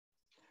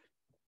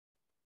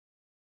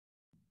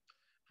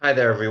Hi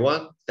there,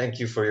 everyone. Thank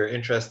you for your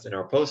interest in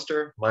our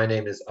poster. My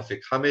name is Afiq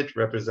Hamid,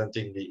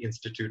 representing the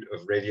Institute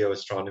of Radio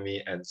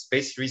Astronomy and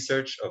Space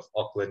Research of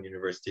Auckland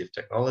University of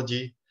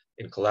Technology,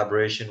 in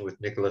collaboration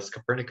with Nicholas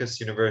Copernicus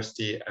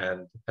University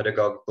and the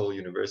Pedagogical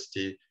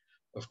University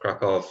of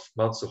Krakow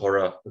Mount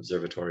Suhora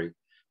Observatory.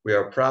 We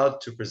are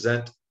proud to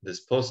present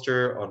this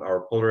poster on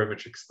our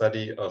polarimetric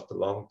study of the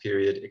long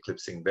period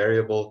eclipsing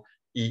variable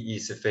EE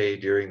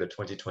Cep during the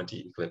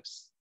 2020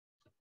 eclipse.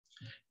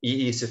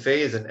 EE Cep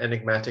is an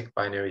enigmatic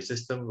binary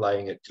system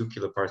lying at 2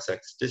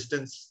 kiloparsecs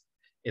distance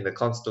in the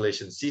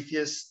constellation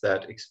Cepheus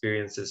that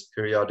experiences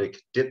periodic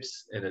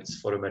dips in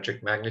its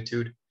photometric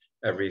magnitude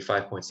every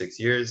 5.6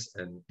 years.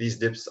 And these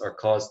dips are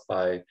caused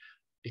by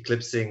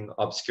eclipsing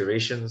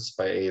obscurations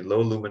by a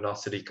low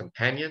luminosity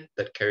companion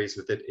that carries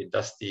with it a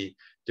dusty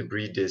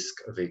debris disk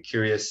of a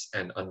curious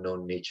and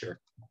unknown nature.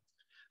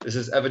 This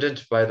is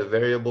evident by the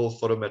variable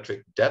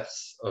photometric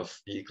depths of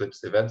the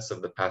eclipse events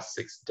of the past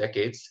 6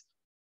 decades.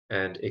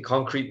 And a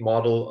concrete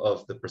model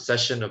of the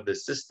precession of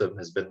this system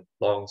has been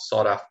long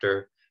sought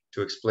after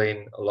to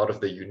explain a lot of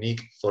the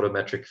unique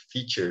photometric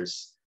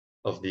features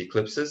of the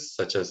eclipses,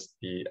 such as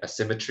the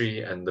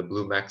asymmetry and the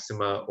blue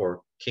maxima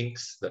or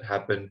kinks that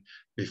happen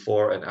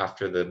before and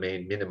after the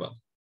main minima.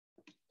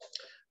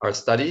 Our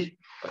study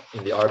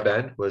in the R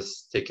band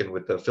was taken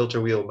with the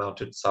filter wheel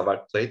mounted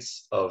Savart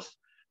plates of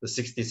the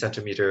 60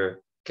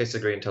 centimeter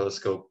Cassegrain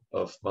telescope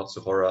of Mount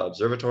Suhora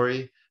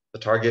Observatory. The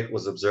target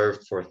was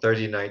observed for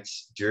 30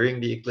 nights during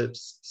the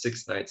eclipse,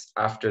 6 nights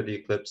after the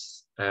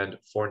eclipse, and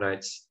 4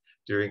 nights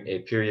during a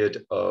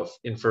period of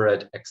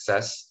infrared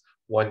excess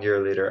 1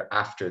 year later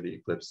after the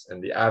eclipse.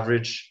 And the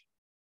average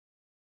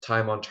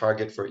time on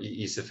target for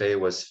EE Cep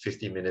was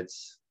 50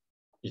 minutes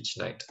each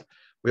night.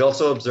 We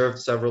also observed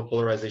several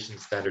polarization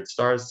standard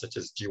stars such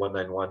as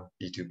G191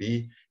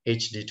 B2b,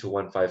 HD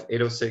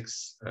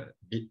 215806,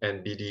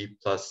 and BD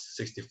plus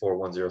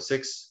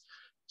 64106.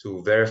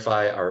 To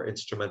verify our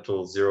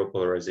instrumental zero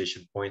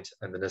polarization point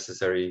and the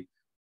necessary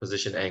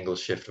position angle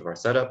shift of our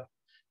setup.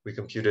 We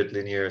computed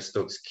linear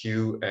Stokes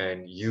Q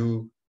and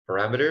U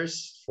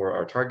parameters for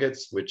our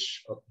targets,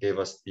 which gave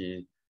us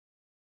the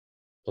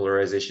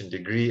polarization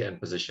degree and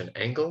position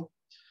angle.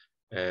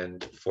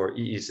 And for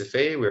EE Cep,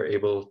 we were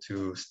able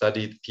to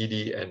study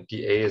PD and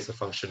PA as a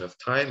function of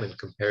time and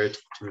compare it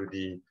to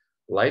the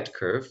light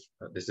curve.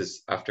 This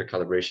is after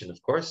calibration, of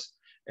course.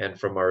 And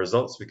from our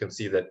results, we can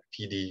see that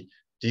PD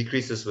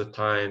decreases with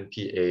time,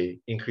 PA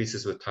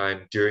increases with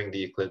time during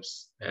the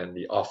eclipse, and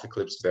the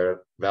off-eclipse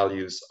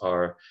values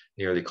are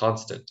nearly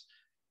constant.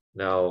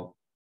 Now,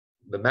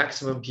 the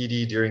maximum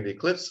PD during the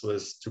eclipse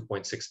was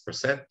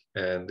 2.6%,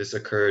 and this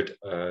occurred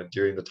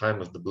during the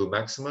time of the blue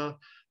maxima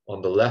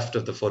on the left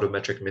of the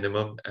photometric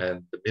minimum,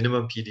 and the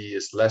minimum PD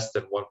is less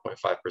than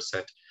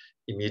 1.5%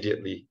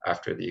 immediately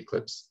after the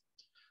eclipse.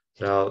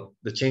 Now,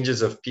 the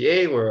changes of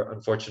PA were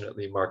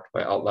unfortunately marked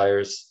by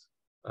outliers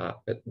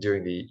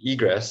during the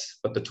egress,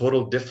 but the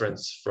total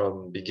difference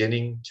from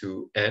beginning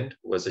to end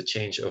was a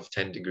change of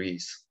 10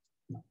 degrees.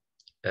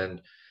 And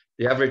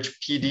the average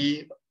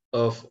PD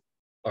of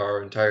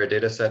our entire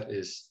data set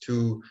is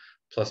 2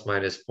 plus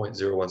minus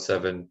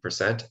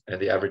 0.017%,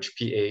 and the average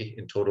PA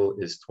in total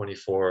is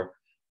 24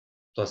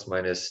 plus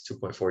minus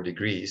 2.4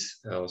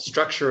 degrees. Now,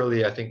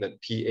 structurally, I think that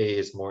PA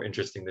is more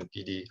interesting than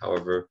PD.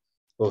 However,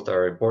 both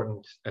are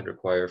important and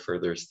require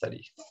further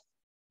study.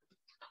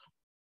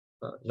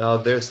 Now,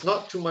 there's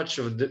not too much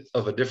of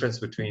a difference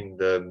between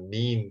the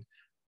mean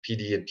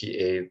PD and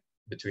PA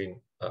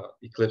between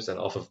eclipse and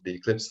off of the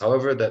eclipse.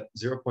 However, that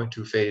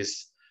 0.2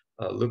 phase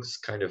looks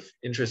kind of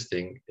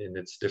interesting in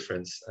its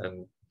difference.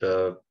 And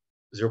the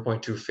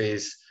 0.2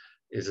 phase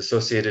is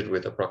associated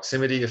with a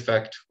proximity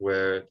effect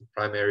where the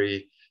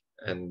primary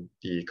and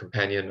the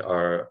companion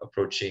are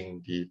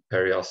approaching the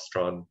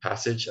periostron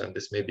passage. And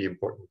this may be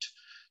important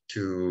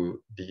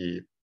to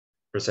the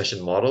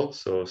precession model,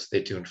 so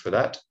stay tuned for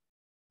that.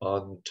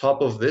 On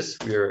top of this,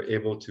 we are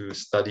able to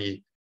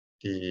study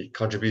the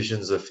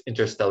contributions of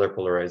interstellar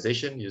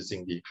polarization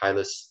using the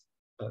HILUS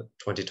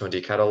 2020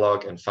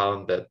 catalog and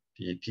found that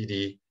the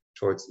PD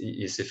towards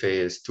EE Cep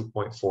is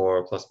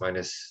 2.4 plus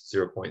minus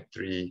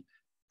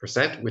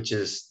 0.3%, which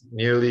is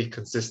nearly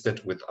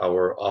consistent with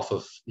our off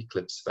of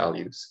eclipse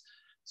values.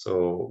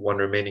 So one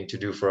remaining to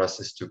do for us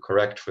is to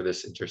correct for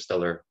this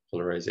interstellar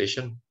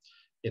polarization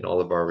in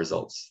all of our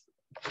results.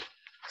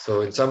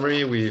 So in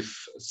summary, we've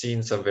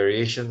seen some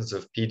variations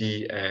of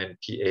PD and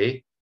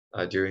PA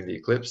during the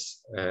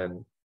eclipse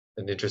and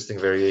an interesting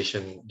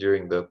variation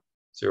during the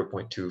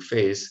 0.2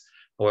 phase.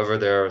 However,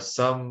 there are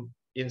some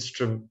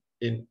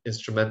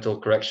instrumental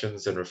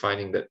corrections and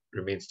refining that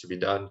remains to be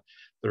done.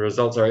 The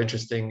results are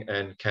interesting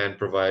and can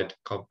provide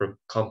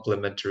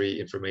complementary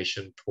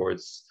information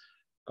towards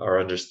our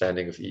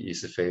understanding of EE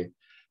Cep.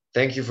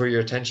 Thank you for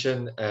your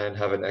attention and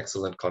have an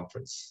excellent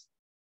conference.